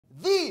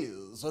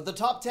Those are the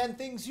top 10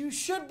 things you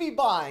should be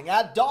buying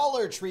at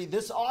Dollar Tree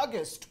this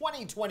August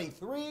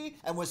 2023.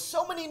 And with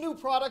so many new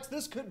products,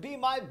 this could be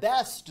my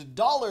best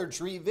Dollar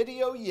Tree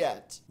video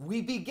yet.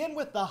 We begin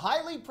with the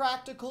highly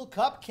practical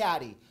Cup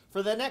Caddy.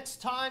 For the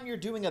next time you're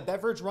doing a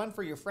beverage run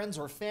for your friends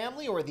or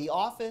family or the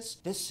office,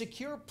 this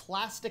secure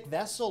plastic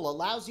vessel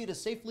allows you to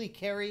safely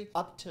carry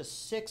up to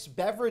 6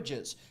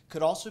 beverages.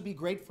 Could also be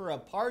great for a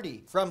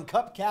party. From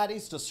cup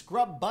caddies to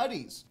scrub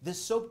buddies,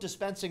 this soap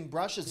dispensing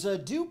brush is a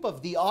dupe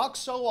of the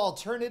OXO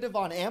alternative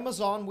on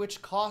Amazon,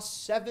 which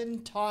costs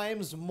 7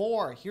 times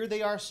more. Here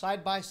they are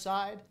side by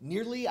side,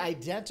 nearly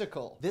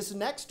identical. This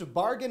next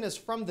bargain is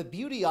from the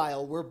beauty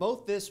aisle, where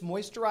both this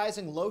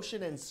moisturizing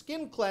lotion and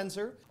skin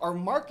cleanser are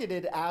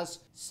marketed as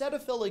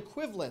Cetaphil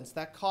equivalents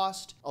that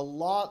cost a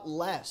lot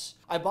less.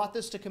 I bought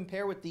this to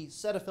compare with the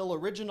Cetaphil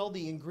original.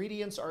 The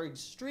ingredients are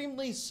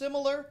extremely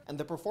similar, and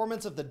the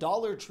performance of the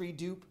Dollar Tree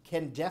dupe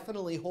can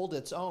definitely hold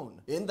its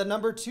own. In the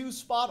number 2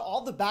 spot,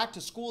 all the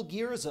back-to-school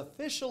gear is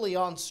officially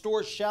on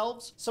store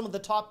shelves. Some of the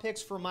top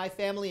picks for my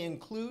family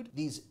include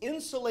these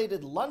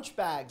insulated lunch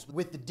bags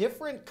with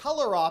different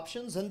color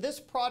options, and this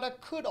product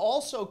could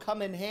also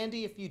come in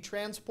handy if you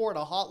transport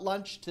a hot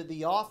lunch to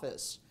the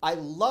office. I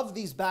love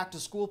these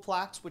back-to-school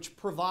plaques, which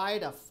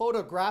provide a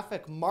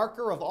photographic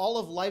marker of all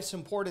of life's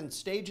important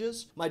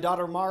stages. My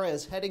daughter Mara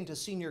is heading to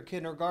senior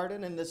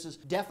kindergarten, and this is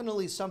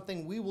definitely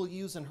something we will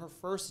use in her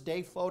first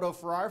day photo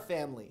for our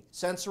family.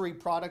 Sensory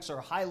products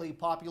are highly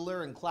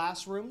popular in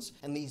classrooms,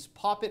 and these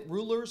Pop-It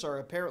rulers are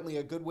apparently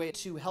a good way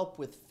to help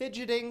with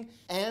fidgeting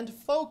and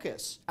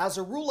focus. As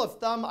a rule of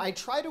thumb, I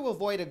try to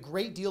avoid a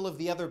great deal of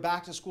the other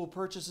back-to-school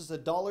purchases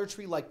at Dollar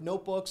Tree, like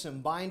notebooks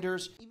and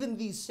binders. Even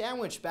these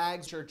sandwich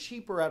bags are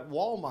cheaper at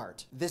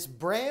Walmart. This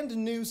brand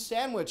new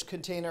sandwich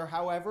container,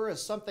 however,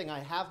 is something I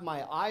have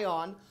my eye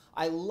on.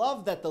 I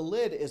love that the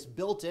lid is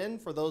built in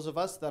for those of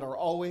us that are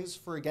always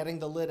forgetting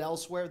the lid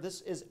elsewhere.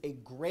 This is a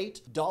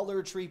great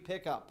Dollar Tree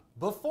pickup.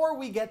 Before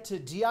we get to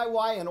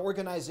DIY and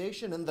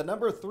organization, in the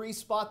number 3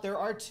 spot, there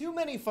are too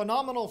many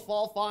phenomenal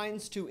fall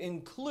finds to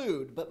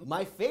include, but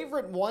my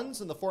favorite ones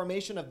in the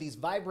formation of these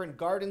vibrant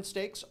garden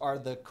stakes are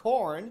the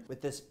corn,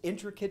 with this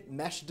intricate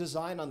mesh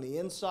design on the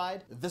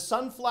inside. The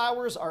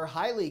sunflowers are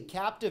highly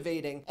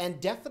captivating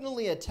and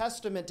definitely a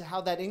testament to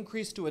how that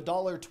increase to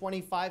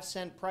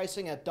 $1.25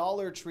 pricing at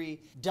Dollar Tree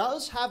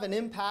does have an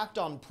impact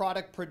on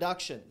product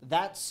production.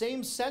 That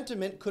same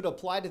sentiment could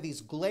apply to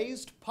these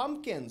glazed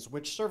pumpkins,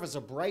 which serve as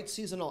a bright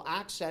seasonal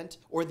accent,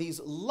 or these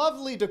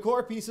lovely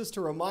decor pieces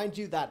to remind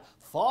you that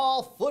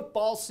fall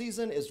football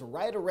season is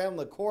right around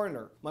the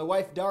corner. My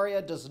wife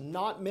Daria does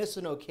not miss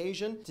an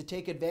occasion to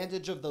take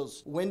advantage of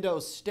those window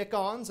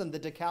stick-ons, and the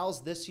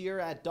decals this year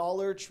at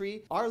Dollar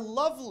Tree are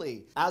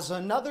lovely. As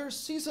another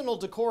seasonal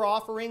decor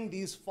offering,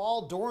 these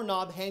fall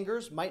doorknob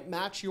hangers might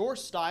match your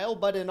style,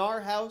 but in our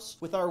house,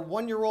 with our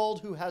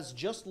 1-year-old who has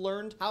just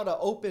learned how to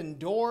open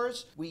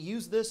doors, we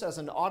use this as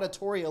an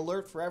auditory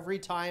alert for every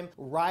time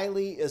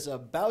Riley is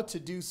about to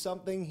do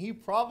something he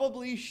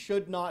probably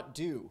should not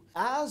do.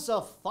 As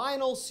a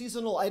final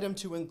seasonal item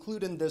to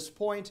include in this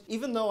point,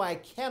 even though I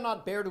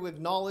cannot bear to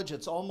acknowledge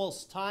it's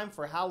almost time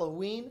for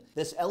Halloween,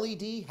 this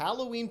LED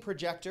Halloween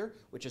projector,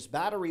 which is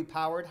battery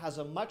powered, has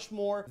a much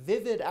more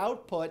vivid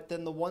output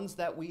than the ones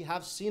that we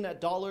have seen at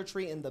Dollar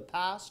Tree in the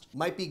past.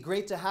 Might be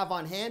great to have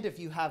on hand if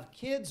you have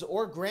kids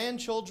or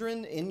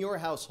grandchildren in your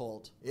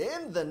household.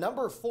 In the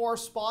number 4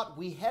 spot,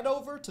 we head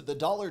over to the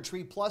Dollar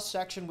Tree Plus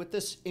section with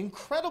this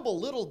incredible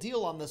little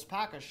deal on this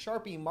pack of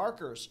Sharpie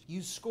markers.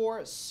 You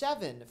score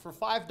 7 for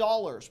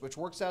 $5, which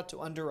works out to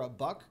under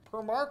 $1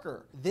 per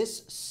marker.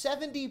 This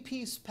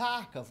 70-piece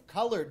pack of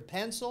colored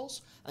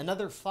pencils,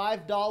 another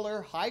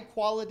 $5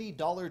 high-quality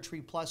Dollar Tree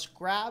Plus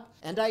grab,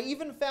 and I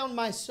even found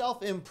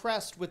myself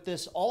impressed with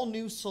this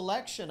all-new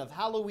selection of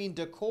Halloween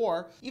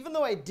decor. Even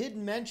though I did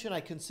mention I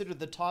considered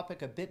the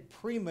topic a bit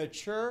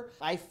premature,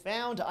 I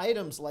found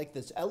items like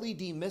this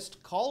LED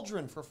mist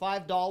cauldron for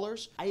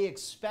 $5. I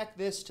expect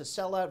this to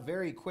sell out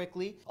very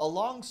quickly,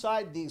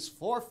 alongside these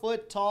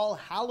 4-foot-tall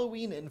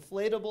Halloween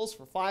inflatables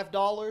for $5.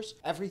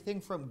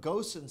 Everything from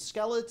ghosts and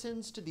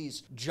skeletons to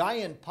these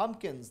giant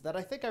pumpkins that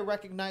I think I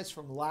recognized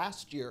from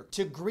last year.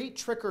 To greet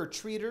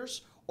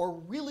trick-or-treaters or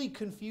really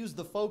confuse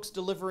the folks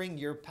delivering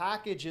your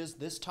packages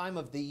this time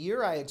of the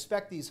year, I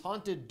expect these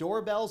haunted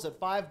doorbells at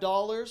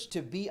 $5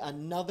 to be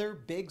another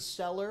big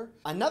seller.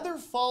 Another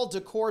fall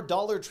decor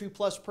Dollar Tree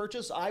Plus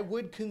purchase I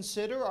would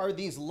consider are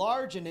these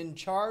large and in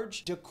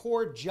charge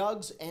decor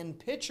jugs and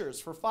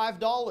pitchers for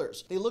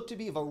 $5. They look to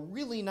be of a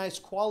really nice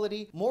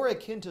quality, more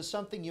akin to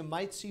something you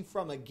might see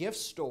from a gift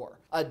store.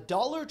 A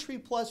Dollar Tree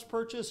Plus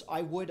purchase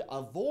I would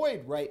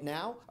avoid right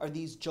now are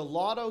these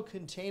gelato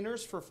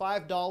containers for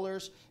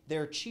 $5.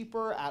 They're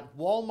cheaper at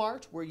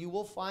Walmart, where you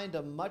will find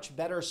a much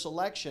better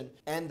selection.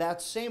 And that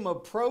same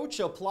approach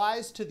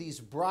applies to these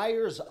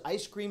Breyers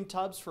ice cream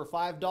tubs for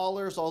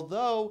 $5,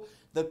 although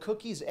The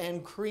cookies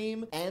and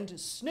cream and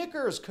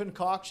Snickers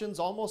concoctions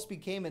almost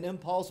became an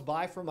impulse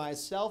buy for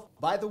myself.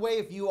 By the way,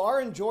 if you are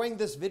enjoying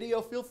this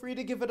video, feel free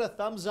to give it a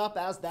thumbs up,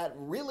 as that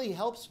really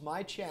helps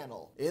my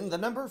channel. In the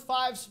number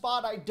 5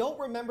 spot, I don't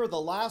remember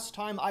the last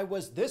time I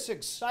was this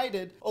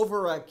excited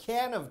over a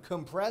can of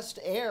compressed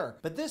air,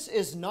 but this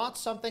is not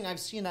something I've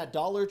seen at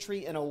Dollar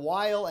Tree in a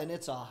while, and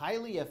it's a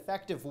highly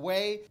effective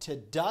way to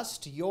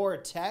dust your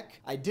tech.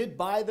 I did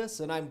buy this,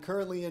 and I'm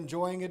currently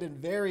enjoying it in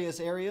various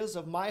areas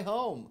of my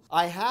home.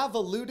 I have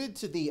alluded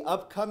to the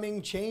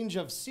upcoming change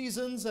of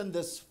seasons, and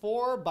this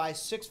 4 by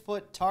 6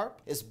 foot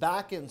tarp is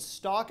back in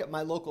stock at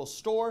my local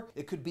store.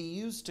 It could be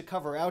used to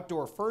cover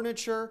outdoor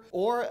furniture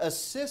or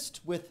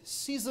assist with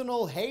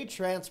seasonal hay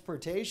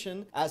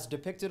transportation as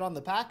depicted on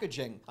the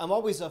packaging. I'm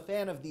always a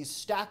fan of these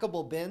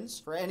stackable bins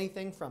for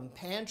anything from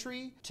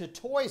pantry to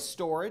toy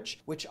storage,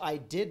 which I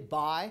did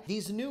buy.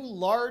 These new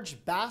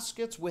large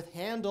baskets with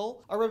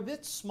handle are a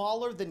bit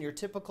smaller than your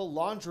typical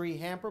laundry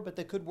hamper, but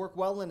they could work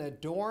well in a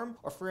dorm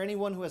or for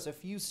anyone who has a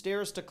few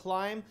stairs to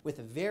climb with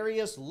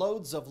various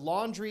loads of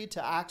laundry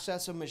to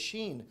access a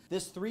machine.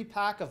 This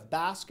 3-pack of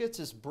baskets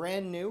is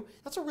brand new.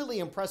 That's a really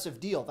impressive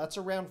deal. That's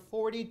around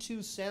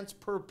 42 cents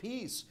per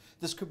piece.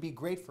 This could be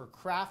great for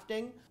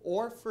crafting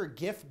or for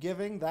gift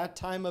giving. That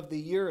time of the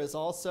year is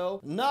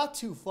also not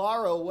too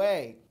far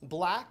away.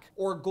 Black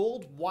or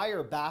gold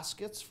wire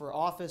baskets for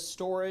office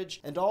storage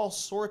and all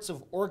sorts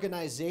of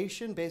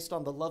organization based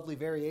on the lovely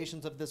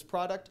variations of this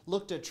product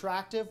looked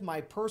attractive.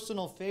 My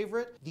personal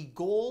favorite, the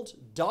gold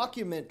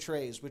document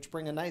trays, which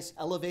bring a nice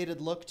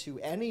elevated look to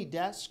any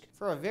desk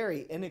for a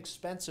very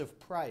inexpensive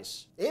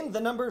price. In the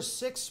number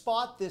 6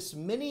 spot, this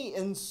mini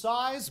in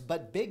size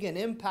but big in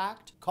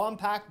impact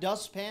compact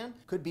dustpan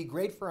could be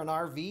great for an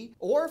RV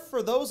or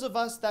for those of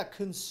us that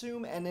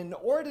consume an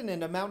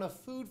inordinate amount of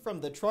food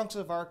from the trunks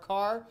of our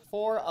car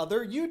for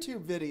other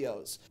YouTube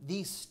videos.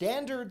 The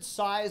standard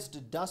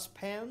sized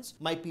dustpans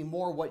might be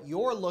more what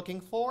you're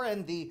looking for,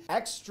 and the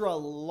extra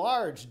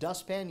large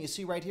dustpan you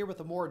see right here with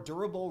a more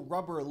durable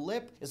rubber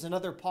lip is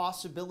another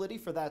possibility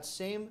for that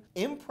same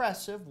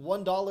impressive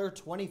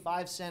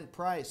 $1.25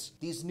 price.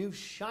 These new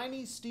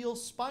shiny steel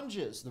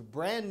sponges, the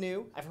brand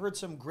new. I've heard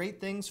some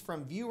great things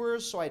from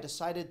viewers, so I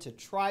decided to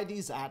try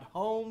these at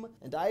home,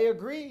 and I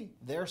agree,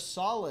 they're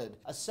solid.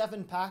 A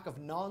 7-pack of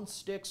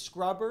non-stick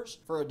scrubbers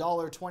for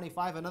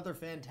 $1.25, another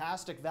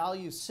fantastic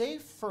value,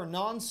 safe for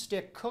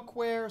non-stick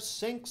cookware,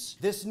 sinks.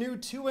 This new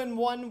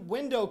 2-in-1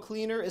 window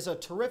cleaner is a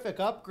terrific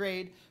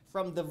upgrade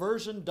from the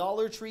version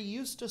Dollar Tree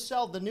used to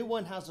sell. The new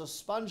one has a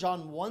sponge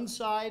on one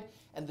side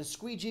and the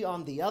squeegee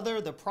on the other.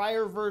 The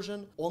prior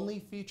version only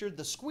featured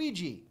the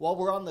squeegee. While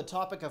we're on the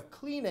topic of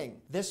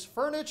cleaning, this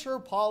furniture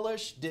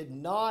polish did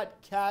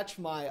not catch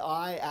my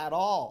eye at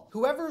all.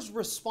 Whoever's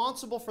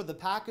responsible for the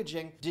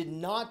packaging did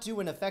not do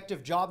an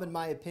effective job, in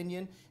my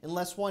opinion,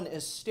 unless one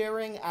is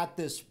staring at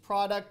this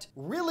product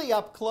really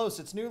up close.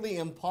 It's nearly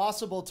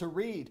impossible to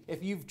read.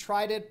 If you've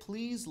tried it,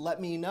 please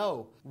let me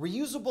know.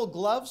 Reusable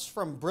gloves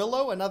from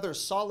Brillo, another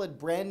solid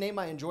brand name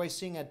I enjoy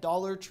seeing at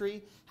Dollar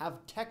Tree,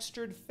 have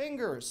textured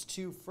fingers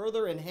to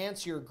further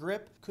enhance your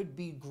grip. Could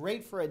be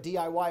great for a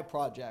DIY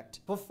project.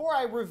 Before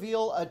I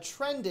reveal a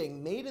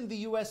trending made in the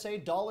USA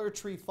Dollar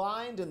Tree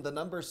find, in the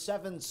number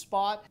 7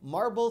 spot,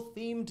 marble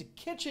themed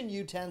kitchen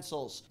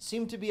utensils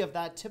seem to be of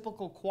that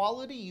typical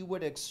quality you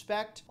would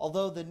expect,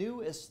 although the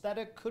new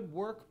aesthetic could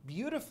work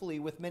beautifully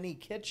with many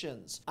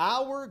kitchens.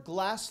 Our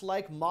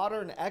glass-like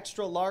modern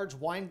extra large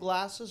wine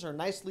glasses are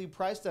nicely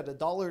priced at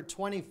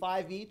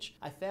 $1.25 each.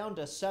 I found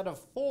a set of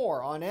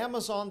 4 on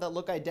Amazon that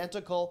look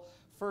identical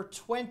for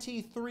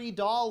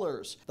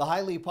 $23. The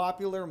highly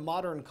popular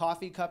modern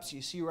coffee cups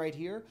you see right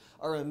here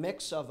are a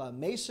mix of a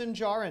mason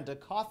jar and a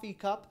coffee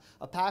cup.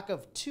 A pack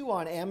of 2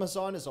 on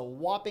Amazon is a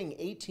whopping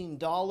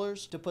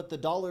 $18, to put the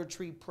Dollar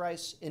Tree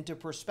price into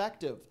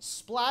perspective.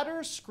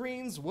 Splatter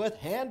screens with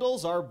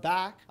handles are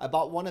back. I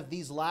bought one of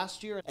these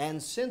last year,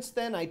 and since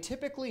then I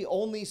typically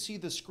only see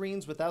the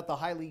screens without the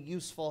highly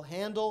useful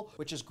handle,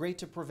 which is great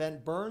to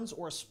prevent burns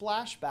or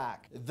splashback.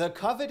 The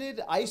coveted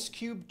ice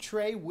cube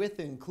tray with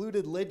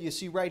included lid you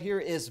see right here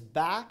is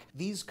back.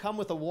 These come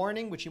with a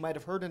warning, which you might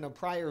have heard in a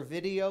prior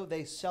video.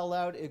 They sell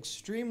out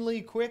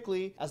extremely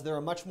quickly, as they're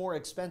a much more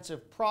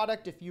expensive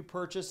product if you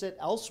purchase it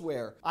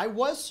elsewhere. I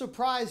was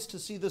surprised to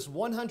see this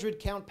 100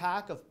 count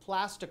pack of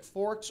plastic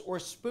forks or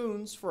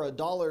spoons for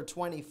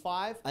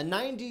 $1.25. A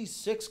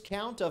 96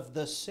 count of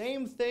the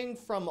same thing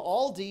from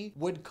Aldi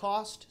would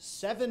cost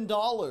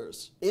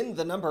 $7. In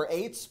the number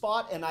 8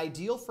 spot, and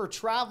ideal for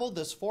travel,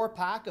 this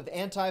 4-pack of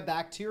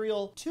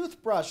antibacterial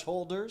toothbrush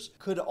holders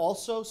could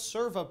also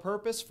serve a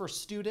purpose for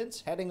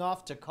students heading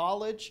off to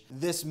college.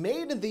 This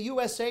made in the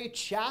USA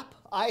chap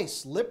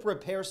Ice Lip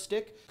Repair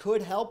Stick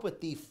could help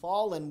with the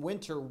fall and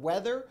winter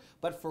weather,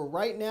 but for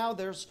right now,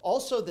 there's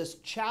also this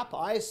Chap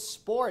Ice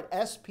Sport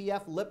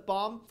SPF Lip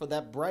Balm for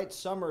that bright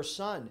summer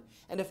sun.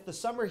 And if the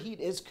summer heat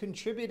is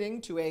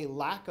contributing to a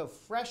lack of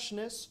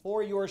freshness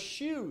for your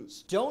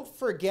shoes, don't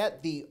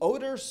forget the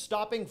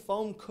odor-stopping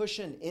foam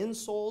cushion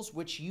insoles,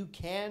 which you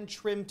can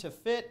trim to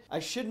fit. I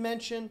should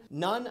mention,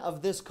 none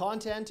of this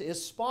content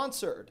is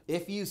sponsored.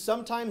 If you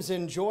sometimes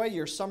enjoy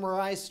your summer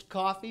iced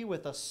coffee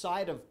with a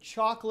side of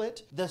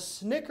chocolate, the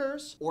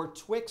Snickers or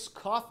Twix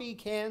coffee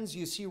cans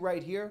you see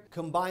right here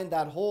combine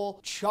that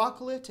whole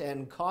chocolate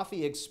and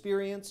coffee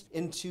experience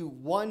into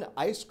one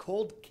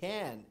ice-cold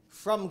can.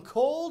 From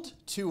cold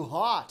to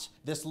hot,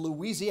 this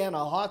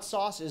Louisiana hot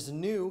sauce is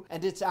new,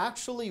 and it's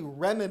actually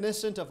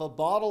reminiscent of a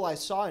bottle I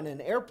saw in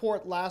an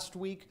airport last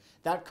week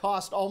that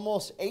cost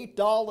almost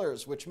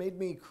 $8, which made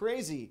me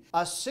crazy.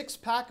 A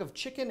 6-pack of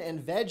chicken and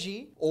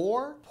veggie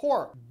or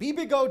pork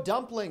Bibigo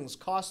dumplings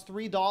cost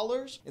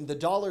 $3 in the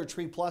Dollar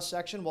Tree Plus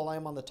section. While I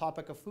am on the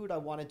topic of food, I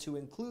wanted to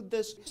include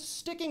this.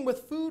 Sticking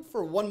with food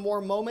for one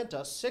more moment,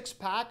 a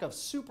 6-pack of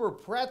super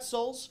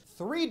pretzels,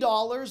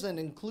 $3, and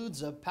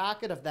includes a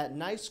packet of that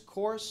nice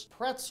coarse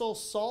pretzel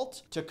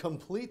salt to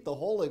complete the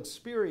whole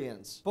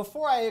experience.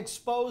 Before I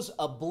expose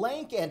a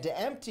blank and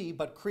empty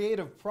but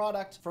creative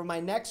product for my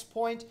next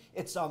point,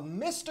 it's a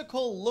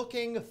mystical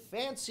looking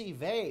fancy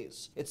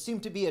vase. It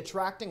seemed to be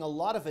attracting a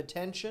lot of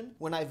attention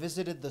when I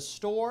visited the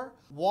store.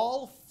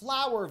 Wall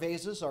flower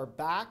vases are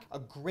back, a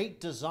great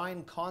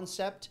design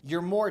concept.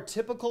 Your more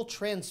typical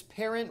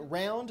transparent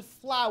round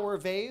flower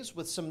vase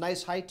with some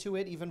nice height to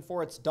it, even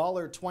for its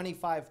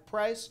 $1.25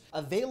 price.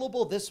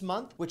 Available this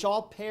month, which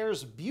all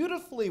pairs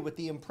beautifully with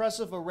the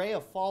impressive array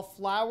of fall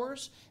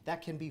flowers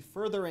that can be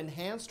further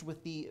enhanced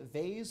with the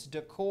vase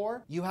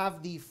decor. You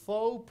have the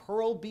faux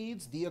pearl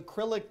beads, the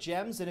acrylic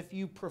gems, and if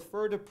you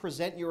prefer to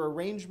present your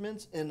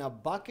arrangements in a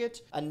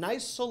bucket, a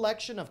nice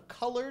selection of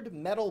colored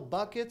metal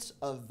buckets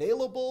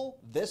available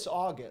this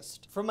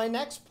August. For my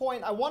next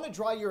point, I want to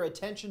draw your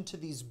attention to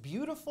these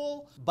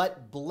beautiful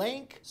but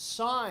blank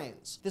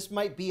signs. This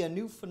might be a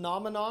new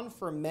phenomenon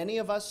for many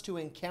of us to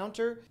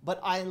encounter, but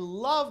I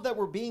love that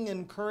we're being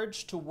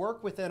encouraged to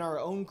work within our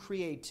own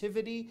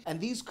creativity,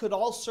 and these could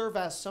all serve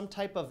as some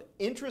type of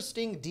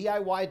interesting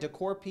DIY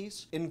decor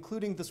piece,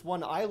 including this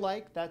one I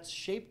like that's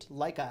shaped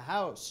like a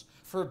house.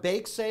 For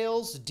bake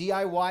sales,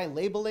 DIY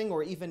labeling,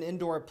 or even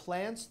indoor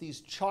plants,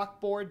 these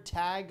chalkboard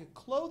tag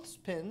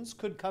clothespins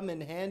could come in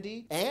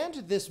handy. And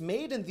this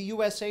made in the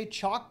USA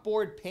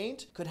chalkboard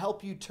paint could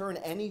help you turn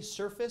any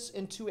surface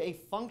into a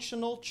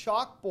functional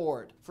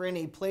chalkboard. For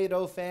any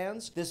Play-Doh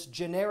fans, this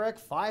generic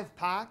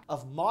 5-pack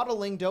of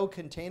modeling dough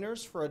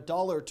containers for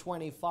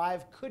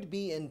 $1.25 could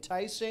be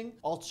enticing.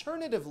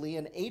 Alternatively,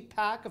 an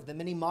 8-pack of the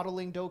mini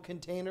modeling dough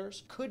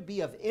containers could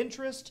be of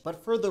interest.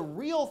 But for the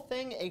real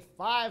thing, a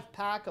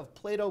 5-pack of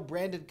Play-Doh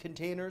branded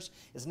containers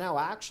is now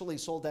actually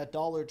sold at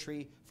Dollar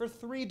Tree for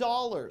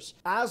 $3.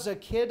 As a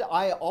kid,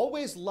 I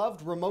always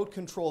loved remote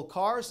control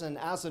cars, and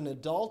as an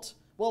adult,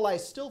 well, I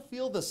still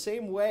feel the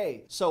same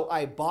way. So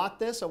I bought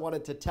this. I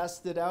wanted to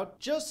test it out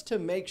just to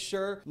make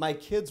sure my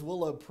kids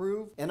will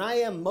approve, and I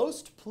am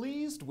most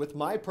pleased with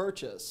my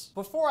purchase.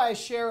 Before I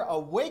share a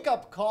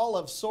wake-up call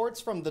of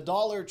sorts from the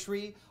Dollar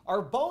Tree,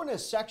 our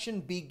bonus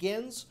section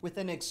begins with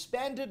an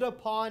expanded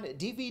upon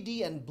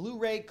DVD and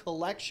Blu-ray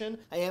collection.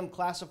 I am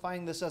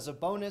classifying this as a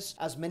bonus,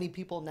 as many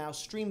people now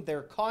stream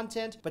their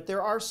content, but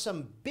there are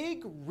some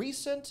big,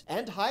 recent,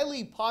 and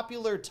highly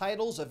popular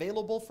titles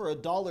available for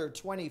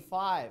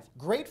 $1.25.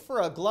 Great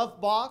for a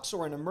glove box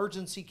or an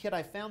emergency kit.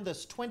 I found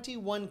this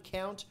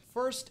 21-count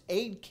first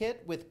aid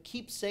kit with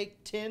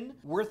keepsake tin,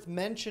 worth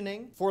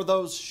mentioning. For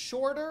those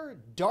shorter,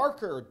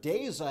 darker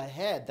days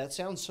ahead, that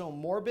sounds so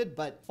morbid,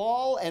 but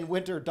fall and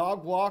winter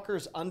dog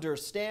walkers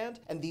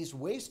understand, and these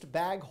waist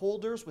bag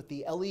holders with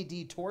the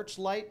LED torch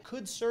light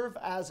could serve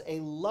as a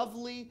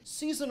lovely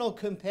seasonal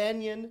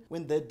companion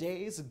when the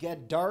days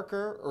get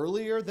darker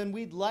earlier than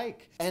we'd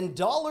like. And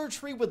Dollar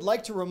Tree would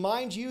like to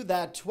remind you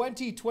that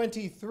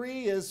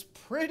 2023 is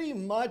pretty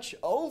much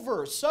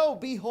over, so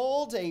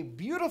behold, a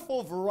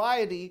beautiful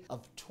variety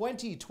of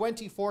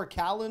 2024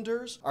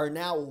 calendars are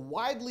now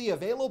widely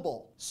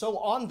available. So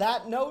on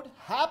that note,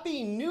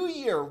 Happy New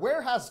Year!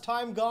 Where has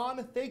time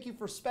gone? Thank you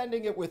for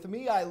spending it with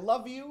me. I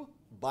love you.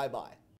 Bye-bye.